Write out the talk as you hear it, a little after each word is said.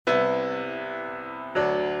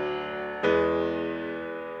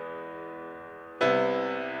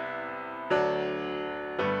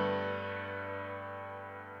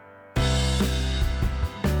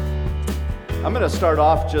I'm going to start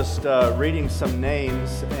off just reading some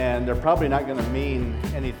names, and they're probably not going to mean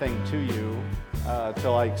anything to you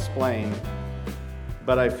till I explain.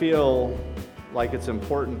 But I feel like it's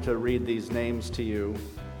important to read these names to you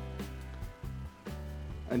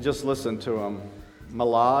and just listen to them.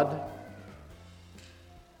 Malad,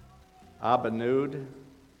 Abanud,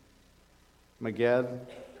 Maged,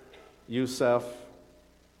 Yusef.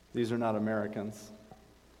 These are not Americans.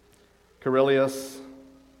 Carilius,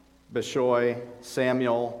 Bishoy,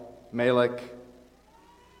 Samuel, Malek,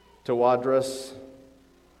 Tawadros,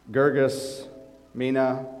 Gergus,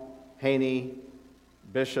 Mina, Haney,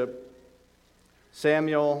 Bishop,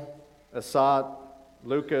 Samuel, Asat,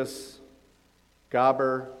 Lucas,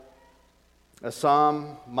 Gaber,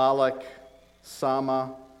 Assam, Malek,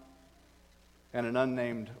 Sama, and an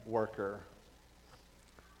unnamed worker.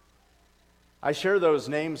 I share those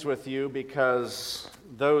names with you because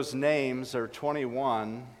those names are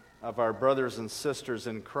 21 of our brothers and sisters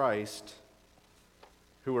in Christ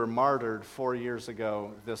who were martyred 4 years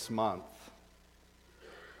ago this month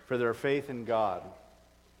for their faith in God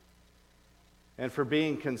and for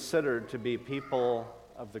being considered to be people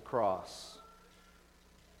of the cross.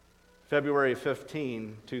 February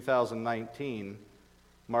 15, 2019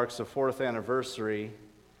 marks the 4th anniversary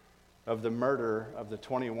of the murder of the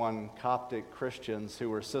 21 Coptic Christians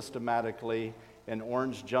who were systematically in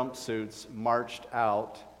orange jumpsuits marched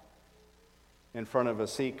out in front of a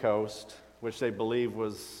seacoast, which they believe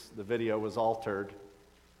the video was altered,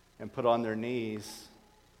 and put on their knees,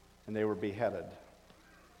 and they were beheaded.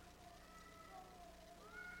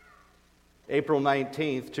 April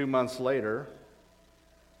 19th, 2 months later,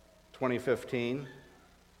 2015,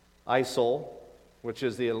 ISIL, which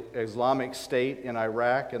is the Islamic State in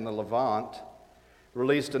Iraq and the Levant,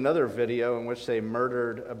 released another video in which they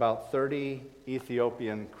murdered about 30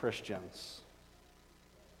 Ethiopian Christians.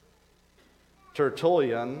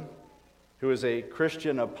 Tertullian, who is a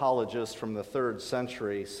Christian apologist from the 3rd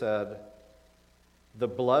century, said, "The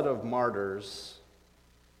blood of martyrs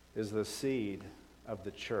is the seed of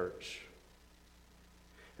the church."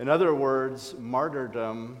 In other words,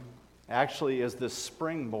 martyrdom actually is the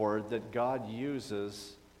springboard that God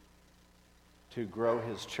uses to grow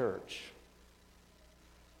his church.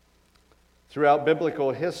 Throughout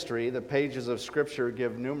biblical history, the pages of Scripture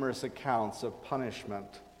give numerous accounts of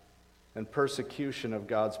punishment and persecution of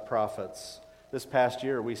God's prophets. This past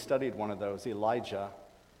year, we studied one of those, Elijah,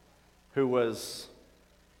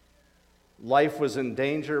 life was in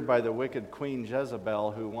danger by the wicked Queen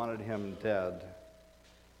Jezebel, who wanted him dead.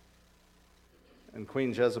 And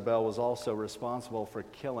Queen Jezebel was also responsible for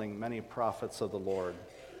killing many prophets of the Lord.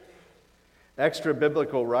 Extra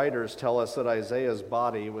biblical writers tell us that Isaiah's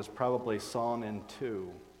body was probably sawn in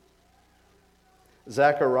two.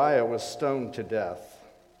 Zechariah was stoned to death.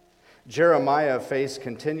 Jeremiah faced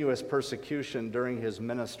continuous persecution during his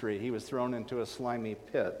ministry. He was thrown into a slimy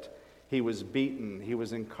pit. He was beaten. He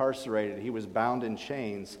was incarcerated. He was bound in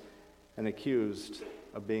chains and accused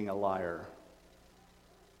of being a liar.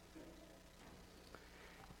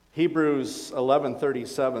 Hebrews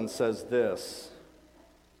 11:37 says this: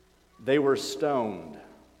 "They were stoned,"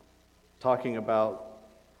 talking about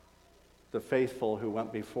the faithful who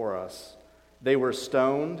went before us. "They were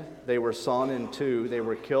stoned, they were sawn in two, they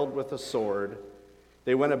were killed with a sword.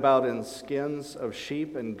 They went about in skins of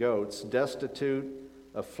sheep and goats, destitute,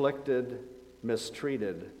 afflicted,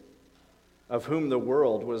 mistreated, of whom the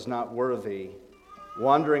world was not worthy,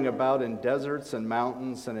 wandering about in deserts and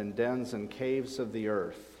mountains and in dens and caves of the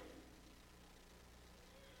earth."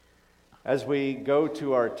 As we go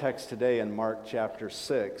to our text today in Mark chapter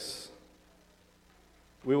 6,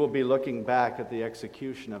 we will be looking back at the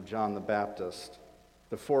execution of John the Baptist,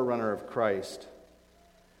 the forerunner of Christ.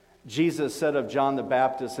 Jesus said of John the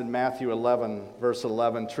Baptist in Matthew 11, verse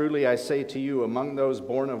 11, "Truly I say to you, among those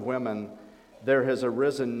born of women, there has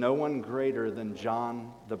arisen no one greater than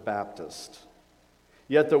John the Baptist.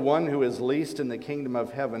 Yet the one who is least in the kingdom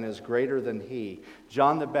of heaven is greater than he."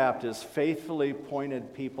 John the Baptist faithfully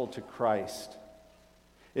pointed people to Christ.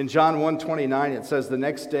 In John 1:29, it says, "The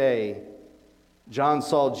next day John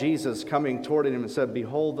saw Jesus coming toward him and said,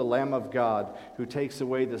 'Behold the Lamb of God who takes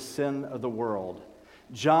away the sin of the world.'"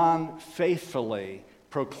 John faithfully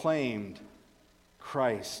proclaimed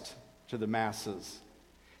Christ to the masses.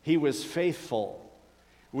 He was faithful.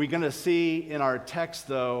 We're going to see in our text,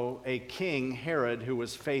 though, a king, Herod, who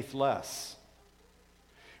was faithless.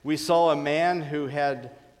 We saw a man who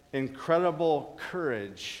had incredible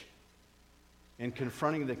courage in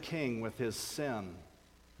confronting the king with his sin.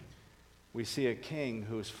 We see a king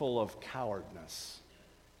who is full of cowardness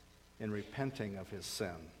in repenting of his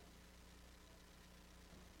sin.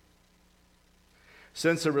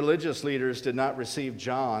 Since the religious leaders did not receive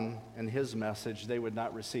John and his message, they would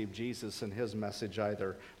not receive Jesus and his message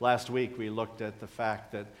either. Last week we looked at the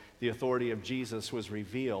fact that the authority of Jesus was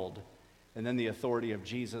revealed, and then the authority of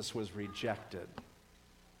Jesus was rejected.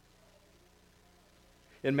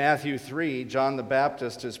 In Matthew 3, John the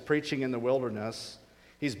Baptist is preaching in the wilderness.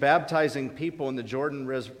 He's baptizing people in the Jordan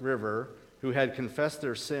River who had confessed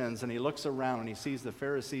their sins, and he looks around and he sees the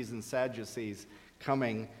Pharisees and Sadducees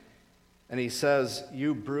coming, and he says,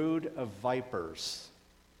 "You brood of vipers,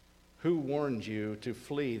 who warned you to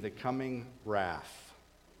flee the coming wrath?"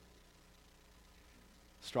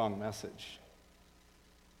 Strong message.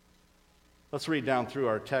 Let's read down through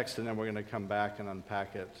our text, and then we're going to come back and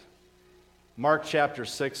unpack it. Mark chapter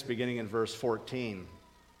 6, beginning in verse 14.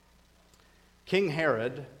 King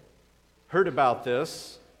Herod heard about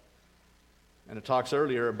this, and it talks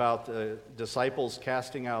earlier about the disciples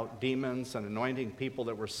casting out demons and anointing people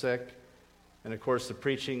that were sick, and of course the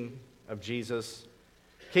preaching of Jesus.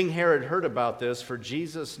 King Herod heard about this, for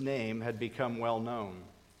Jesus' name had become well known.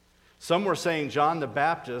 Some were saying John the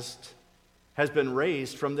Baptist has been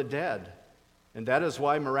raised from the dead, and that is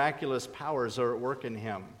why miraculous powers are at work in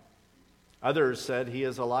him. Others said he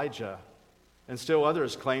is Elijah, and still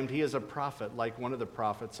others claimed he is a prophet, like one of the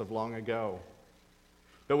prophets of long ago.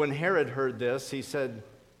 But when Herod heard this, he said,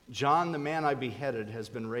 "John, the man I beheaded, has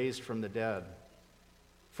been raised from the dead."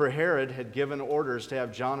 For Herod had given orders to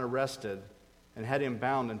have John arrested and had him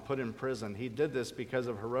bound and put in prison. He did this because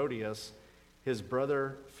of Herodias, his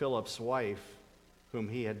brother Philip's wife, whom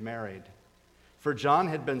he had married. For John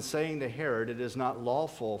had been saying to Herod, "It is not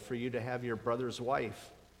lawful for you to have your brother's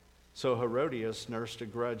wife." So Herodias nursed a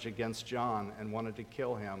grudge against John and wanted to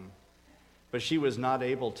kill him. But she was not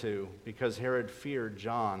able to, because Herod feared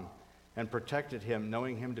John and protected him,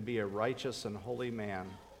 knowing him to be a righteous and holy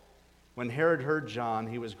man. When Herod heard John,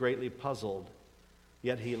 he was greatly puzzled,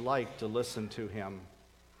 yet he liked to listen to him.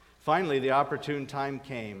 Finally, the opportune time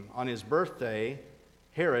came. On his birthday,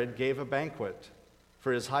 Herod gave a banquet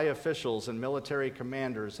for his high officials and military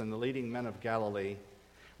commanders and the leading men of Galilee.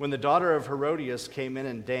 When the daughter of Herodias came in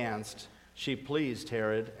and danced, she pleased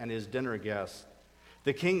Herod and his dinner guests.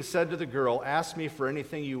 The king said to the girl, "Ask me for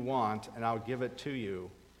anything you want, and I'll give it to you."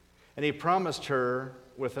 And he promised her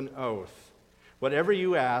with an oath, "Whatever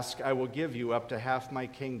you ask, I will give you up to half my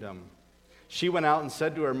kingdom." She went out and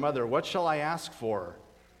said to her mother, "What shall I ask for?"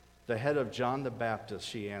 "The head of John the Baptist,"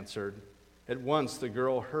 she answered. At once the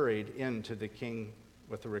girl hurried in to the king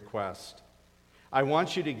with a request. "I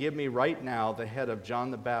want you to give me right now the head of John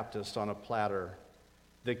the Baptist on a platter."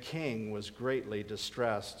 The king was greatly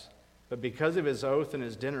distressed, but because of his oath and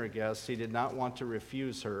his dinner guests, he did not want to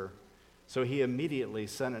refuse her. So he immediately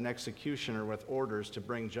sent an executioner with orders to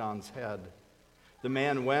bring John's head. The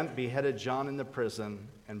man went, beheaded John in the prison,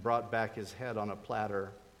 and brought back his head on a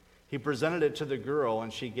platter. He presented it to the girl,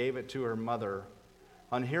 and she gave it to her mother.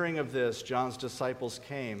 On hearing of this, John's disciples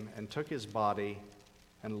came and took his body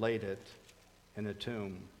and laid it in a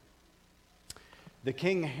tomb. The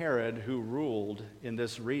king Herod who ruled in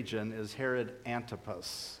this region is Herod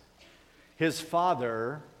Antipas. His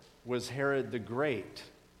father was Herod the Great,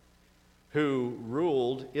 who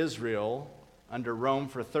ruled Israel under Rome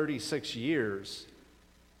for 36 years.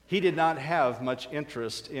 He did not have much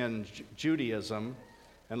interest in Judaism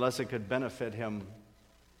unless it could benefit him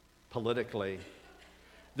politically.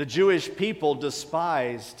 The Jewish people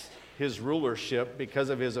despised his rulership because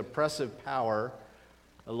of his oppressive power,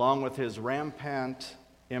 along with his rampant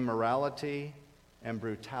immorality and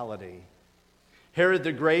brutality. Herod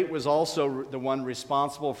the Great was also the one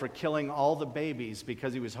responsible for killing all the babies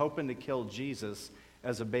because he was hoping to kill Jesus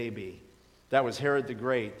as a baby. That was Herod the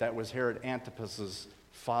Great. That was Herod Antipas's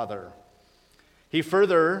father. He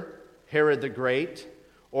further, Herod the Great,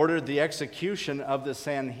 ordered the execution of the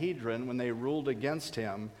Sanhedrin when they ruled against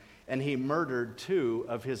him, and he murdered 2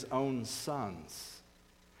 of his own sons.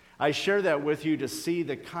 I share that with you to see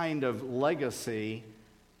the kind of legacy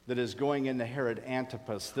that is going into Herod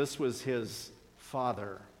Antipas. This was his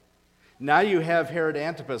father. Now you have Herod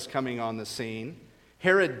Antipas coming on the scene.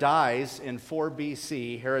 Herod dies in 4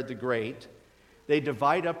 BC, Herod the Great. They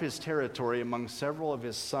divide up his territory among several of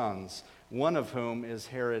his sons, one of whom is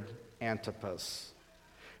Herod Antipas.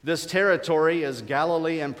 This territory is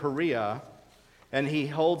Galilee and Perea, and he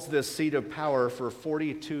holds this seat of power for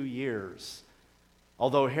 42 years.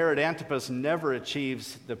 Although Herod Antipas never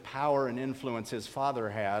achieves the power and influence his father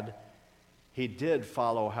had, he did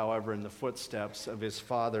follow, however, in the footsteps of his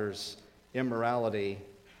father's immorality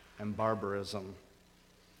and barbarism.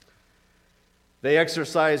 They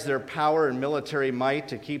exercised their power and military might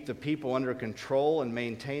to keep the people under control and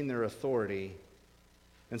maintain their authority.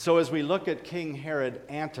 And so as we look at King Herod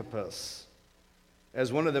Antipas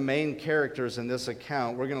as one of the main characters in this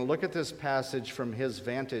account, we're going to look at this passage from his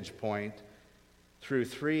vantage point through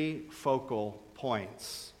three focal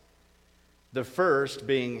points. The first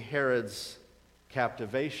being Herod's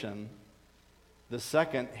captivation, the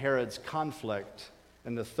second, Herod's conflict,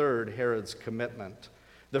 and the third, Herod's commitment.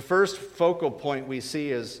 The first focal point we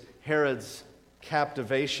see is Herod's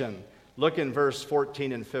captivation. Look in verse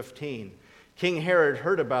 14 and 15. King Herod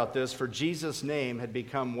heard about this, for Jesus' name had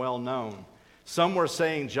become well known. Some were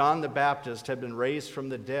saying John the Baptist had been raised from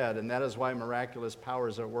the dead, and that is why miraculous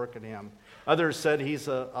powers are at work in him. Others said he's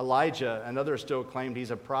Elijah, and others still claimed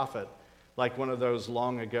he's a prophet, like one of those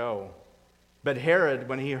long ago. But Herod,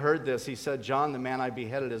 when he heard this, he said, John, the man I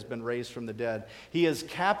beheaded, has been raised from the dead. He is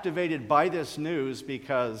captivated by this news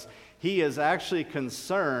because he is actually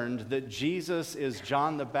concerned that Jesus is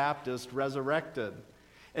John the Baptist resurrected.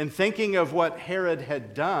 And thinking of what Herod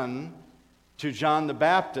had done to John the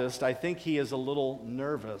Baptist, I think he is a little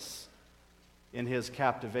nervous in his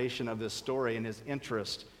captivation of this story and his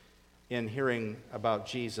interest in hearing about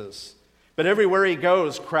Jesus. But everywhere he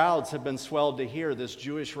goes, crowds have been swelled to hear this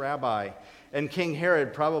Jewish rabbi. And King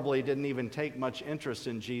Herod probably didn't even take much interest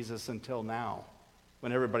in Jesus until now,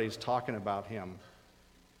 when everybody's talking about him.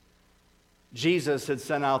 Jesus had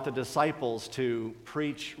sent out the disciples to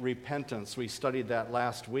preach repentance. We studied that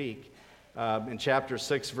last week. In chapter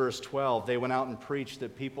 6, verse 12, they went out and preached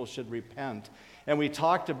that people should repent. And we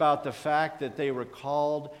talked about the fact that they were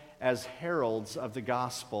called as heralds of the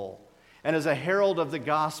gospel. And as a herald of the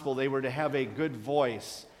gospel, they were to have a good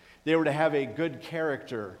voice. They were to have a good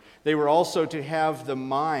character. They were also to have the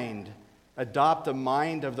mind, adopt the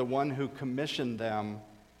mind of the one who commissioned them.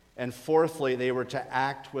 And fourthly, they were to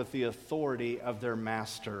act with the authority of their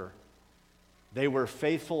master. They were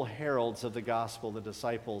faithful heralds of the gospel, the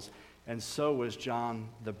disciples, and so was John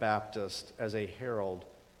the Baptist as a herald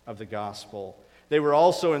of the gospel. They were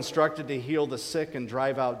also instructed to heal the sick and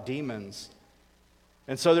drive out demons.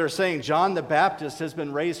 And so they're saying John the Baptist has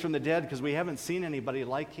been raised from the dead because we haven't seen anybody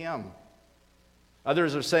like him.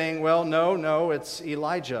 Others are saying, well, no, it's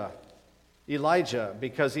Elijah. Elijah,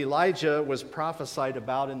 because Elijah was prophesied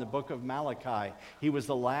about in the book of Malachi. He was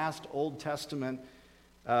the last Old Testament,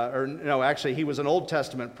 he was an Old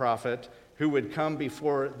Testament prophet who would come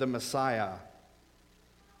before the Messiah.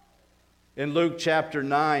 In Luke chapter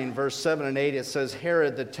 9, verse 7 and 8, it says,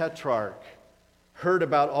 Herod the Tetrarch heard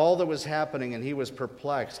about all that was happening, and he was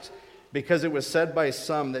perplexed, because it was said by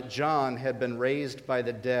some that John had been raised by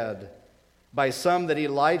the dead, by some that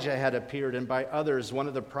Elijah had appeared, and by others one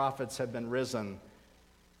of the prophets had been risen.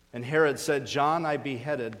 And Herod said, John I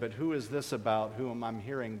beheaded, but who is this about whom I'm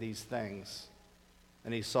hearing these things?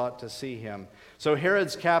 And he sought to see him. So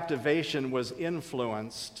Herod's captivation was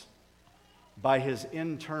influenced by his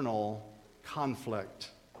internal conflict.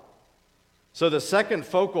 So the second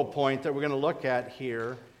focal point that we're going to look at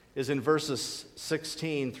here is in verses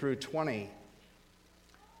 16 through 20.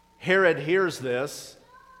 Herod hears this,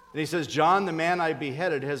 and he says, John, the man I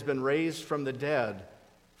beheaded, has been raised from the dead.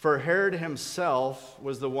 For Herod himself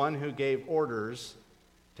was the one who gave orders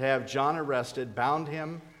to have John arrested, bound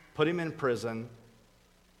him, put him in prison.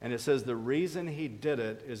 And it says the reason he did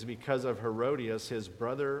it is because of Herodias, his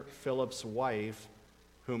brother Philip's wife,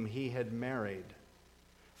 whom he had married.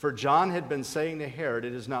 For John had been saying to Herod,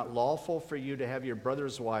 it is not lawful for you to have your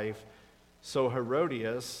brother's wife. So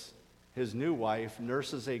Herodias, his new wife,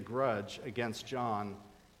 nurses a grudge against John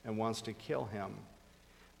and wants to kill him.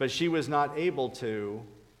 But she was not able to,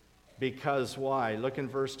 because why? Look in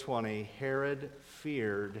verse 20. Herod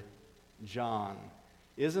feared John.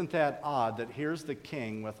 Isn't that odd that here's the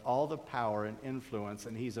king with all the power and influence,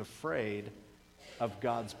 and he's afraid of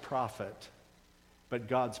God's prophet? But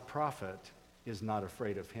God's prophet is not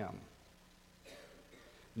afraid of him.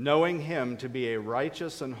 Knowing him to be a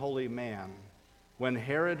righteous and holy man, when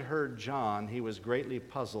Herod heard John, he was greatly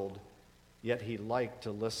puzzled, yet he liked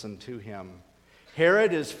to listen to him.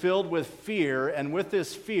 Herod is filled with fear, and with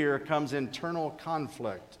this fear comes internal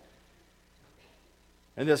conflict.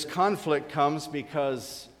 And this conflict comes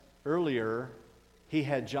because earlier he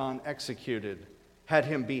had John executed, had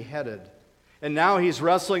him beheaded. And now he's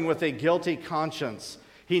wrestling with a guilty conscience.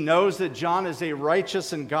 He knows that John is a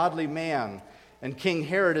righteous and godly man, and King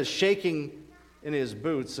Herod is shaking in his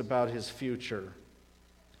boots about his future.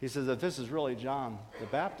 He says, if this is really John the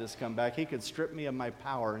Baptist come back, he could strip me of my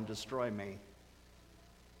power and destroy me.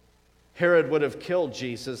 Herod would have killed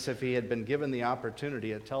Jesus if he had been given the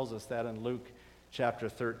opportunity. It tells us that in Luke chapter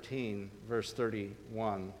 13, verse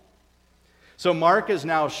 31. So Mark is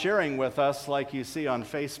now sharing with us, like you see on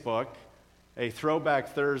Facebook, a Throwback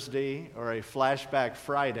Thursday or a Flashback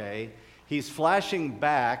Friday. He's flashing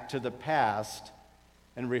back to the past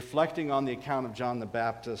and reflecting on the account of John the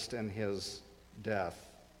Baptist and his death.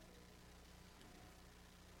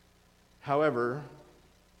 However,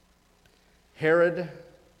 Herod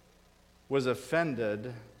was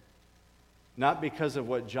offended not because of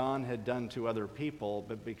what John had done to other people,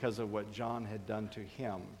 but because of what John had done to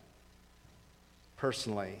him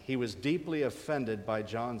personally. He was deeply offended by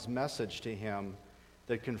John's message to him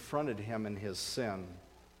that confronted him in his sin.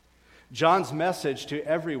 John's message to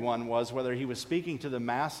everyone was, whether he was speaking to the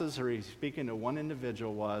masses or he was speaking to one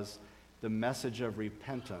individual, was the message of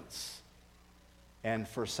repentance and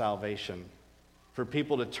for salvation, for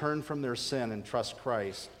people to turn from their sin and trust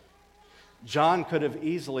Christ. John could have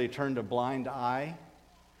easily turned a blind eye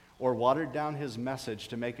or watered down his message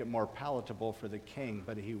to make it more palatable for the king,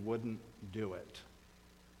 but he wouldn't do it.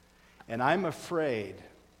 And I'm afraid,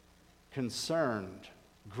 concerned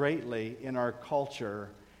greatly in our culture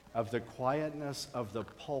of the quietness of the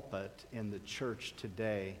pulpit in the church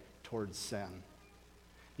today towards sin.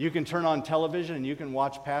 You can turn on television and you can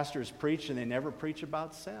watch pastors preach, and they never preach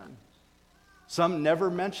about sin. Some never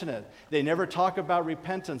mention it. They never talk about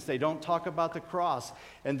repentance. They don't talk about the cross.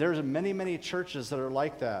 And there's many, many churches that are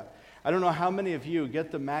like that. I don't know how many of you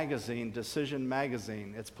get the magazine, Decision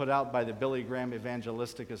Magazine. It's put out by the Billy Graham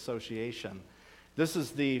Evangelistic Association. This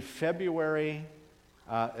is the February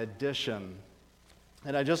edition.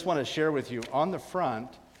 And I just want to share with you, on the front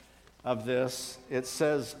of this, it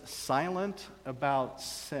says, "Silent About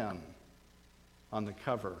Sin," on the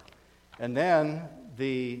cover. And then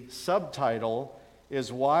the subtitle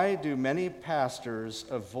is, "Why Do Many Pastors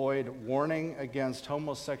Avoid Warning Against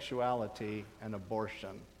Homosexuality and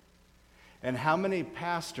Abortion?" And how many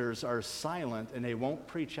pastors are silent and they won't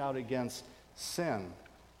preach out against sin?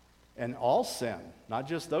 And all sin, not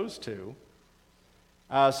just those two.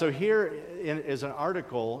 So here is an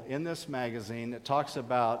article in this magazine that talks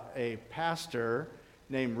about a pastor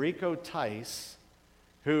named Rico Tice,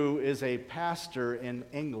 who is a pastor in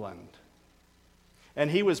England. And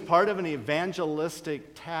he was part of an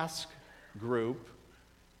evangelistic task group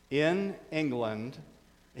in England.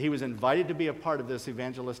 He was invited to be a part of this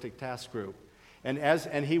evangelistic task group.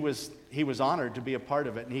 And he was honored to be a part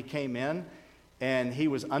of it. And he came in, and he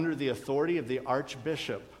was under the authority of the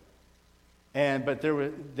archbishop. But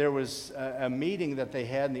there was a meeting that they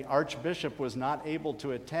had, and the archbishop was not able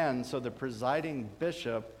to attend, so the presiding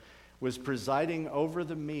bishop was presiding over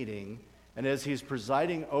the meeting. And as he's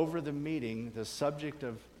presiding over the meeting, the subject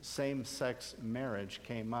of same-sex marriage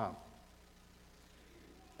came up.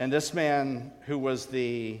 And this man, who was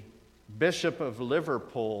the Bishop of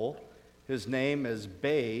Liverpool, his name is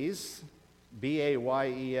Bayes,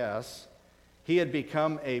 B-A-Y-E-S, he had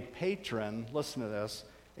become a patron, listen to this,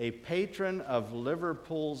 a patron of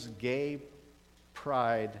Liverpool's gay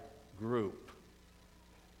pride group.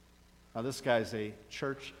 Now, this guy's a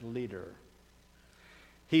church leader.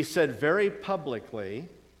 He said very publicly,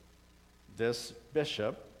 this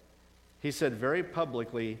bishop, he said very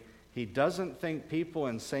publicly, he doesn't think people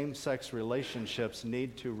in same-sex relationships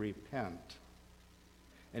need to repent.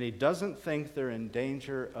 And he doesn't think they're in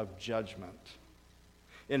danger of judgment.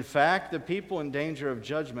 In fact, the people in danger of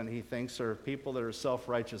judgment, he thinks, are people that are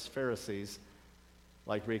self-righteous Pharisees,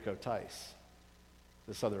 like Rico Tice,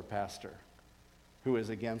 this other pastor, who is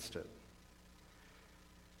against it.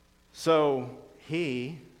 So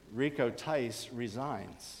Rico Tice,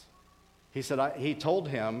 resigns. He said, he told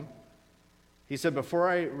him, he said, before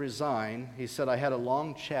I resign, he said, I had a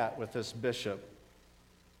long chat with this bishop,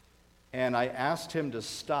 and I asked him to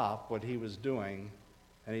stop what he was doing,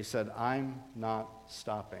 and he said, I'm not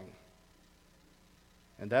stopping.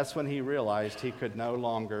 And that's when he realized he could no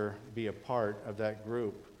longer be a part of that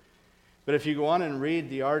group. But if you go on and read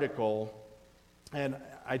the article, and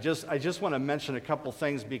I just want to mention a couple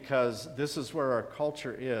things, because this is where our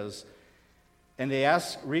culture is. And they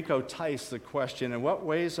asked Rico Tice the question, in what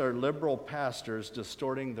ways are liberal pastors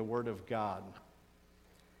distorting the Word of God?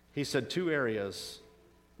 He said two areas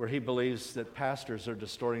where he believes that pastors are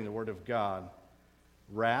distorting the Word of God: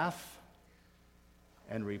 wrath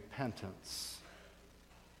and repentance.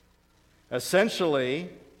 Essentially,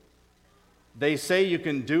 they say you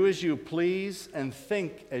can do as you please and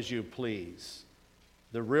think as you please.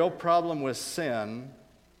 The real problem with sin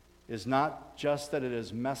is not just that it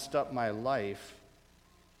has messed up my life,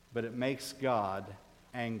 but it makes God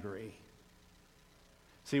angry.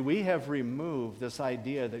 See, we have removed this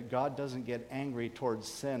idea that God doesn't get angry towards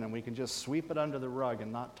sin, and we can just sweep it under the rug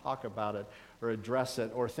and not talk about it or address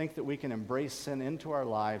it, or think that we can embrace sin into our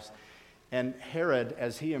lives. And Herod,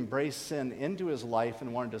 as he embraced sin into his life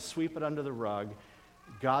and wanted to sweep it under the rug,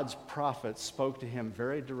 God's prophet spoke to him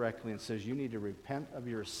very directly and says, you need to repent of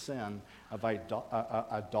your sin of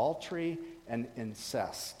adultery and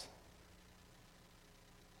incest.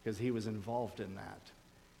 Because he was involved in that.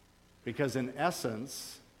 Because in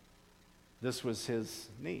essence, this was his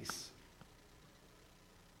niece.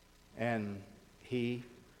 And he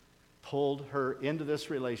pulled her into this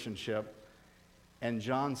relationship, and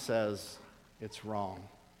John says it's wrong.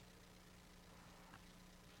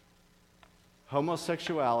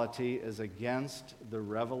 Homosexuality is against the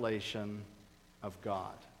revelation of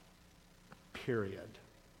God. Period.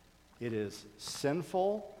 It is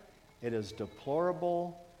sinful, it is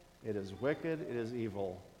deplorable, it is wicked, it is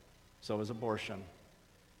evil. So is abortion.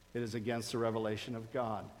 It is against the revelation of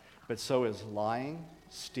God. But so is lying,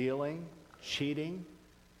 stealing, cheating,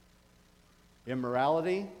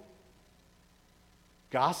 immorality,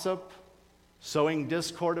 gossip, sowing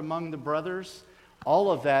discord among the brothers.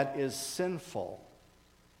 All of that is sinful.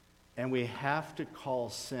 And we have to call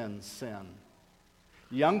sin, sin.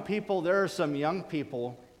 Young people, there are some young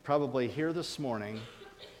people probably here this morning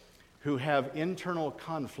who have internal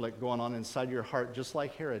conflict going on inside your heart, just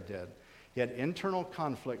like Herod did. He had internal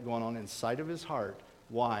conflict going on inside of his heart.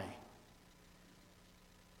 Why?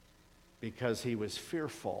 Because he was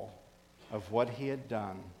fearful of what he had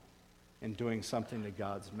done in doing something to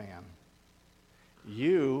God's man.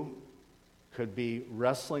 You could be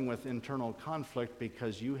wrestling with internal conflict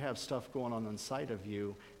because you have stuff going on inside of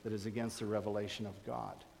you that is against the revelation of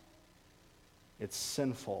God. It's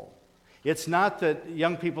sinful. It's not that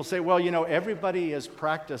young people say, well, everybody is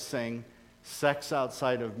practicing sex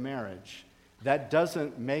outside of marriage. That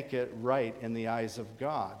doesn't make it right in the eyes of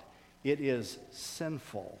God. It is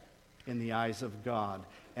sinful in the eyes of God,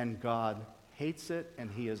 and God hates it,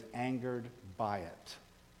 and he is angered by it.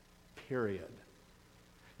 Period.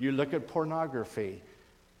 You look at pornography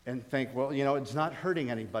and think, well, it's not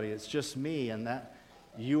hurting anybody, it's just me, and that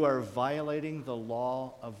you are violating the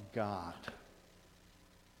law of God.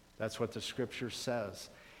 That's what the scripture says.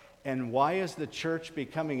 And why is the church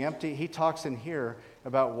becoming empty? He talks in here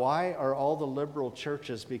about why are all the liberal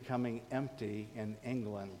churches becoming empty in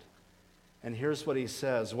England. And here's what he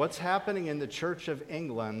says. What's happening in the Church of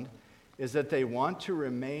England is that they want to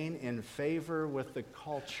remain in favor with the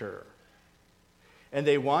culture. And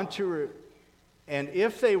if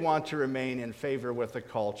they want to remain in favor with the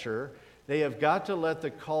culture, they have got to let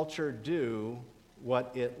the culture do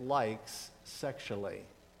what it likes sexually.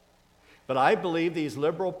 But I believe these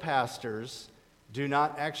liberal pastors do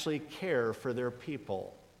not actually care for their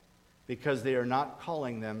people because they are not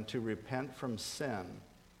calling them to repent from sin.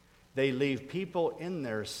 They leave people in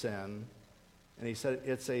their sin, and he said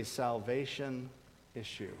it's a salvation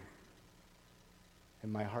issue.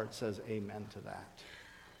 And my heart says amen to that.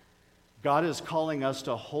 God is calling us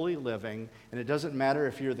to holy living, and it doesn't matter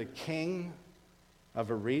if you're the king of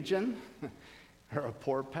a region or a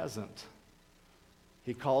poor peasant.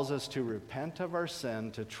 He calls us to repent of our sin,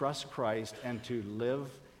 to trust Christ, and to live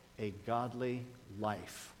a godly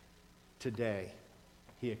life. Today,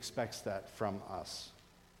 he expects that from us.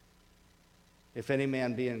 If any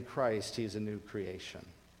man be in Christ, he's a new creation.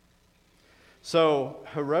 So,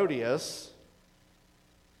 Herodias,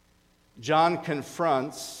 John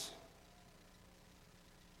confronts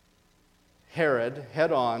Herod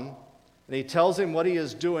head on, and he tells him what he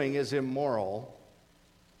is doing is immoral,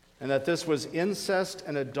 and that this was incest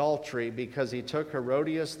and adultery because he took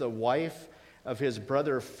Herodias, the wife of his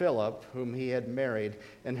brother Philip, whom he had married,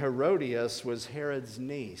 and Herodias was Herod's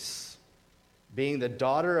niece, being the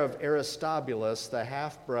daughter of Aristobulus, the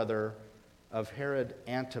half-brother of Herod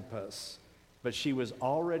Antipas. But she was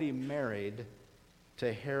already married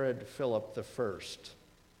to Herod Philip I,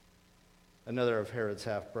 another of Herod's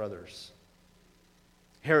half-brothers.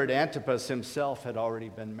 Herod Antipas himself had already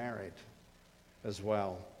been married as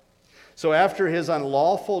well. So after his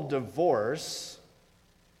unlawful divorce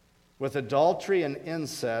with adultery and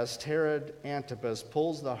incest, Herod Antipas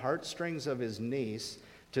pulls the heartstrings of his niece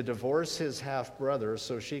to divorce his half-brother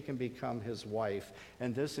so she can become his wife.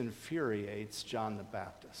 And this infuriates John the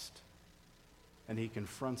Baptist. And he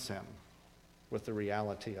confronts him with the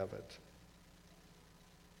reality of it.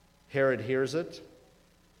 Herod hears it,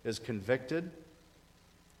 is convicted,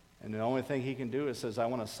 and the only thing he can do is says, I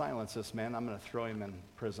want to silence this man, I'm going to throw him in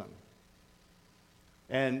prison.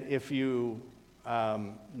 And if you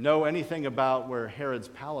know anything about where Herod's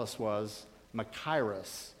palace was,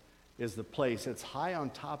 Machaerus is the place. It's high on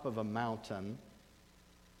top of a mountain.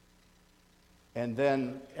 And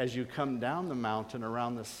then as you come down the mountain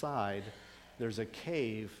around the side, there's a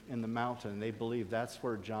cave in the mountain. They believe that's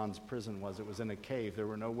where John's prison was. It was in a cave. There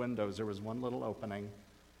were no windows. There was one little opening.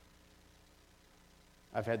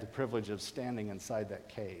 I've had the privilege of standing inside that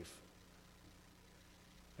cave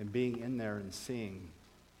and being in there and seeing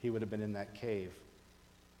he would have been in that cave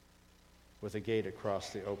with a gate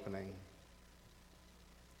across the opening.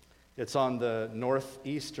 It's on the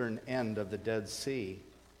northeastern end of the Dead Sea.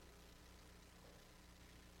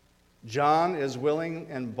 John is willing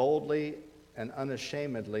and boldly and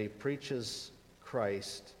unashamedly preaches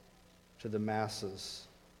Christ to the masses,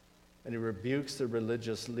 and he rebukes the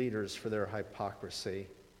religious leaders for their hypocrisy.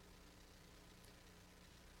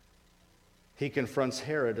 He confronts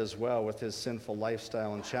Herod as well with his sinful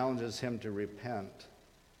lifestyle and challenges him to repent.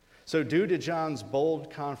 So due to John's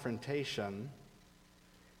bold confrontation,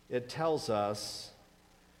 it tells us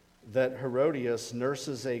that Herodias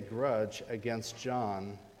nurses a grudge against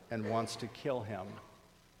John and wants to kill him.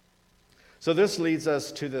 So this leads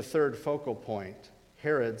us to the third focal point,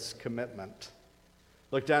 Herod's commitment.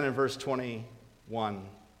 Look down in verse 21.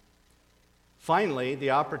 Finally, the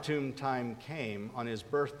opportune time came. On his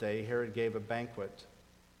birthday, Herod gave a banquet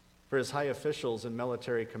for his high officials and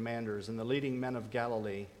military commanders and the leading men of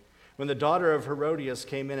Galilee. When the daughter of Herodias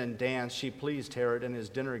came in and danced, she pleased Herod and his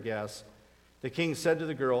dinner guests. The king said to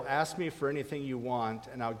the girl, "Ask me for anything you want,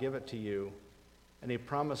 and I'll give it to you." And he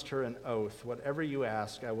promised her an oath, "Whatever you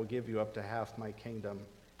ask, I will give you up to half my kingdom."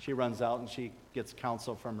 She runs out and she gets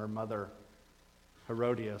counsel from her mother,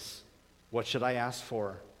 Herodias. "What should I ask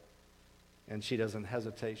for?" And she doesn't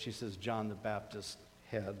hesitate. She says, "John the Baptist's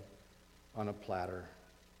head on a platter."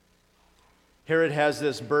 Herod has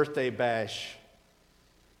this birthday bash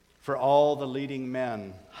for all the leading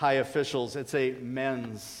men, high officials. It's a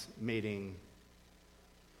men's meeting.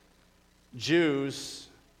 Jews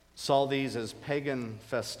saw these as pagan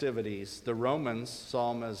festivities. The Romans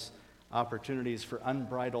saw them as opportunities for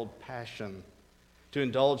unbridled passion, to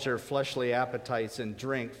indulge their fleshly appetites in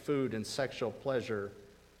drink, food, and sexual pleasure.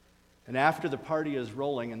 And after the party is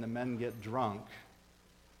rolling and the men get drunk,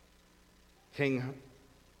 King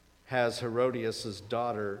has Herodias'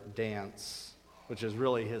 daughter dance, which is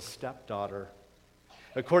really his stepdaughter.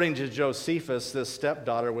 According to Josephus, this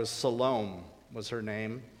stepdaughter was Salome, was her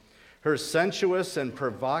name. Her sensuous and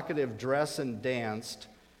provocative dress and dance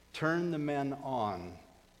turned the men on.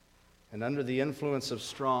 And under the influence of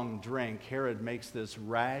strong drink, Herod makes this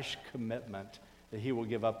rash commitment that he will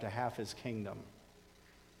give up to half his kingdom,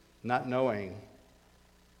 not knowing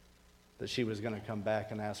that she was going to come back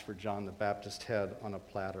and ask for John the Baptist's head on a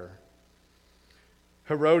platter.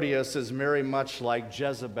 Herodias is very much like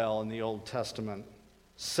Jezebel in the Old Testament,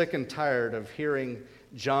 sick and tired of hearing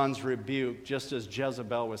John's rebuke, just as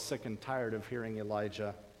Jezebel was sick and tired of hearing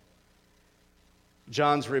Elijah.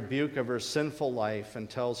 John's rebuke of her sinful life and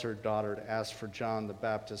tells her daughter to ask for John the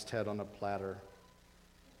Baptist's head on a platter.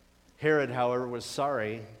 Herod, however, was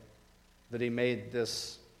sorry that he made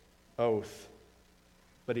this oath,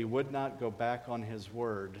 but he would not go back on his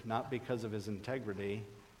word, not because of his integrity,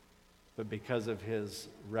 but because of his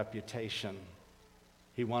reputation.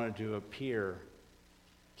 He wanted to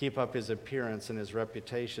keep up his appearance and his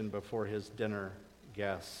reputation before his dinner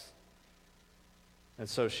guests. And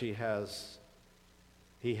so he has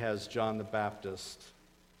John the Baptist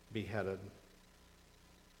beheaded.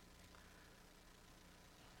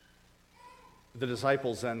 The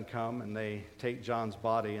disciples then come and they take John's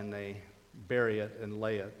body and they bury it and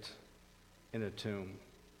lay it in a tomb.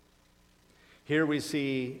 Here we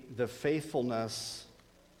see the faithfulness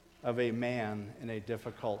of a man in a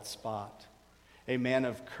difficult spot, a man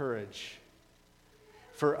of courage.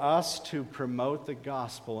 For us to promote the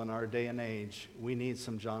gospel in our day and age, we need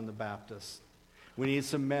some John the Baptist. We need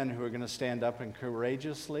some men who are going to stand up and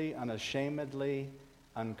courageously, unashamedly,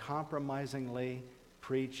 uncompromisingly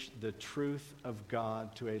preach the truth of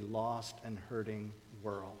God to a lost and hurting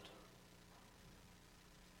world.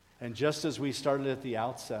 And just as we started at the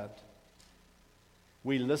outset,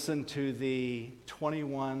 we listened to the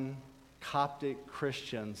 21 Coptic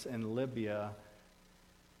Christians in Libya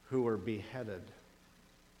who were beheaded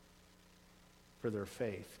for their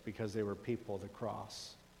faith because they were people of the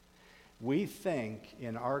cross. We think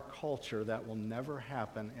in our culture that will never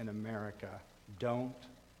happen in America. Don't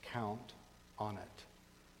count on it.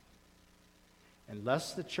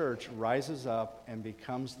 Unless the church rises up and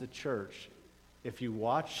becomes the church, if you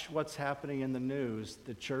watch what's happening in the news,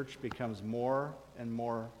 the church becomes more and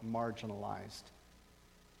more marginalized.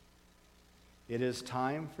 It is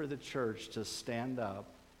time for the church to stand up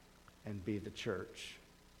and be the church.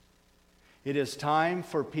 It is time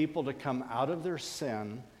for people to come out of their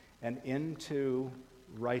sin and into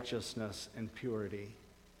righteousness and purity.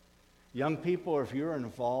 Young people, if you're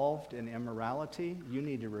involved in immorality, you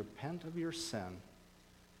need to repent of your sin.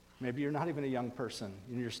 Maybe you're not even a young person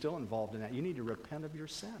and you're still involved in that. You need to repent of your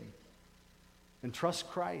sin and trust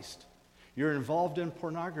Christ. You're involved in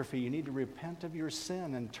pornography. You need to repent of your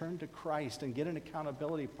sin and turn to Christ and get an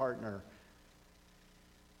accountability partner.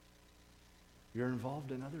 You're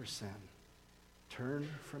involved in other sin. Turn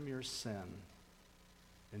from your sin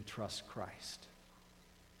and trust Christ.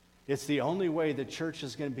 It's the only way the church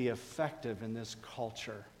is going to be effective in this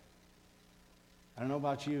culture. I don't know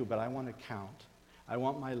about you, but I want to count. I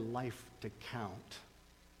want my life to count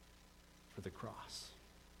for the cross.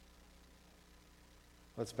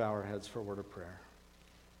 Let's bow our heads for a word of prayer.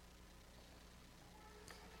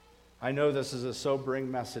 I know this is a sobering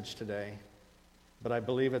message today, but I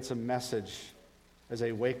believe it's a message as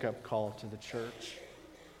a wake-up call to the church.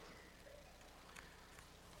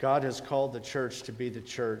 God has called the church to be the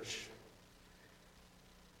church.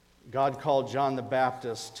 God called John the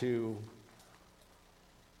Baptist to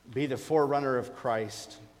be the forerunner of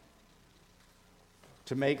Christ,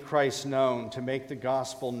 to make Christ known, to make the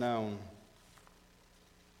gospel known.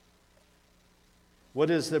 What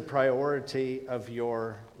is the priority of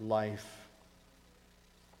your life?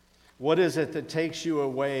 What is it that takes you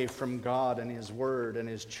away from God and His Word and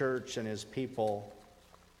His church and His people?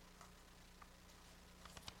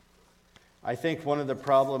 I think one of the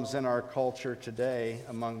problems in our culture today,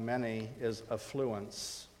 among many, is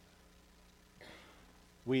affluence.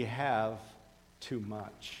 We have too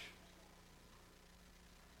much.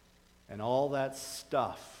 And all that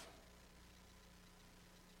stuff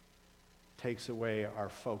takes away our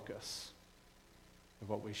focus of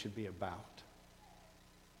what we should be about.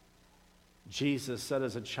 Jesus said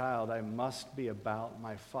as a child, I must be about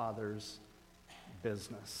my Father's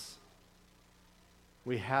business.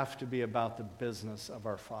 We have to be about the business of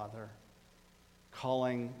our Father,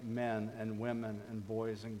 calling men and women and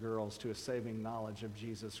boys and girls to a saving knowledge of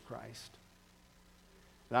Jesus Christ.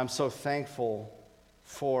 And I'm so thankful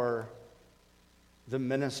for the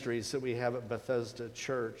ministries that we have at Bethesda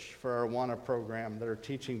Church, for our Awana program that are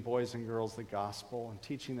teaching boys and girls the gospel and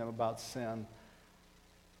teaching them about sin.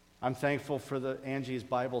 I'm thankful for the Angie's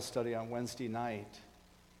Bible study on Wednesday night,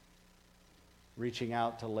 reaching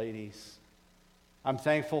out to ladies. I'm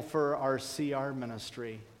thankful for our CR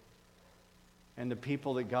ministry and the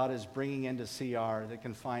people that God is bringing into CR that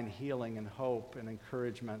can find healing and hope and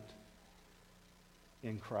encouragement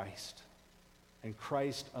in Christ. And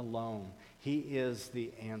Christ alone. He is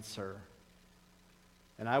the answer.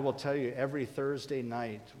 And I will tell you, every Thursday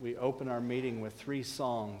night, we open our meeting with 3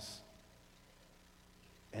 songs,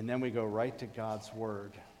 and then we go right to God's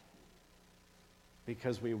Word,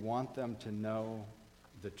 because we want them to know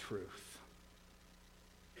the truth.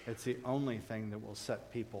 It's the only thing that will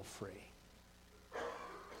set people free.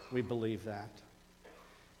 We believe that.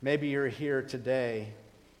 Maybe you're here today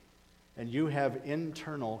and you have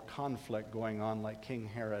internal conflict going on like King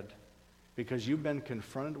Herod, because you've been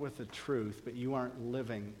confronted with the truth, but you aren't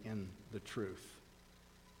living in the truth.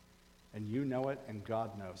 And you know it, and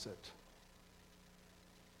God knows it.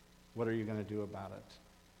 What are you going to do about it?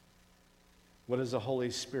 What is the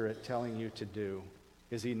Holy Spirit telling you to do?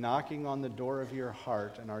 Is He knocking on the door of your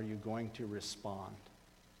heart, and are you going to respond?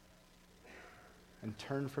 And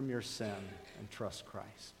turn from your sin and trust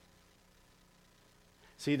Christ.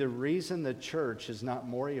 See, the reason the church is not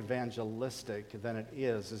more evangelistic than it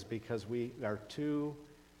is because we have too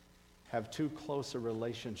close a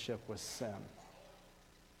relationship with sin.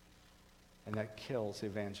 And that kills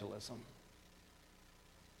evangelism.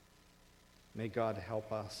 May God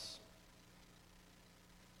help us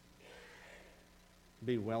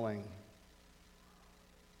be willing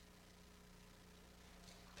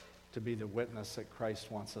to be the witness that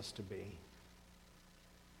Christ wants us to be.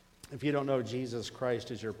 If you don't know Jesus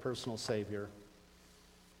Christ as your personal Savior,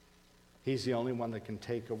 He's the only one that can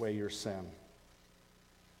take away your sin.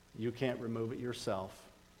 You can't remove it yourself.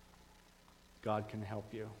 God can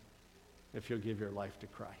help you if you'll give your life to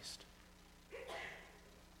Christ.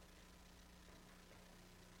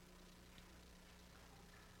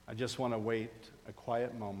 I just want to wait a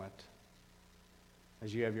quiet moment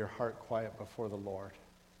as you have your heart quiet before the Lord.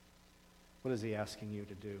 What is He asking you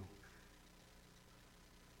to do?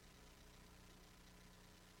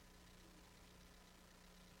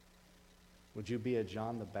 Would you be a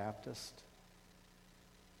John the Baptist?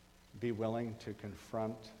 Be willing to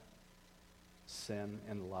confront sin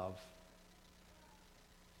in love,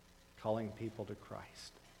 calling people to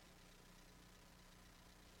Christ.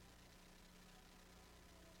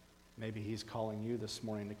 Maybe He's calling you this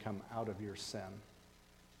morning to come out of your sin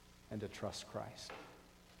and to trust Christ,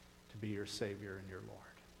 to be your Savior and your Lord.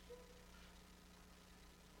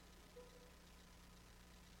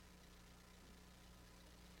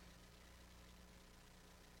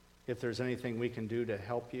 if there's anything we can do to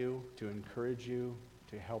help you, to encourage you,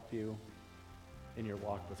 to help you in your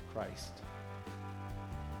walk with Christ,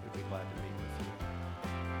 we'd be glad to meet with you,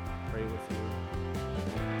 pray with you.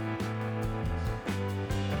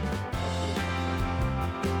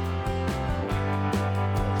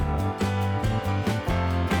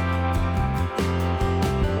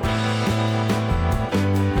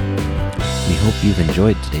 We hope you've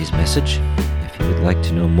enjoyed today's message. If you would like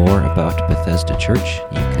to know more about Bethesda Church,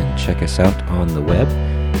 you can check us out on the web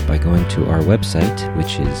by going to our website,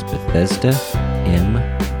 which is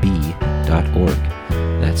BethesdaMB.org.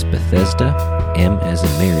 That's Bethesda, M as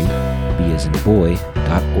in Mary, B as in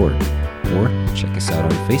boy.org. Or check us out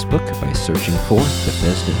on Facebook by searching for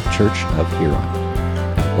Bethesda Church of Huron.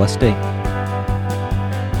 Have a blessed day.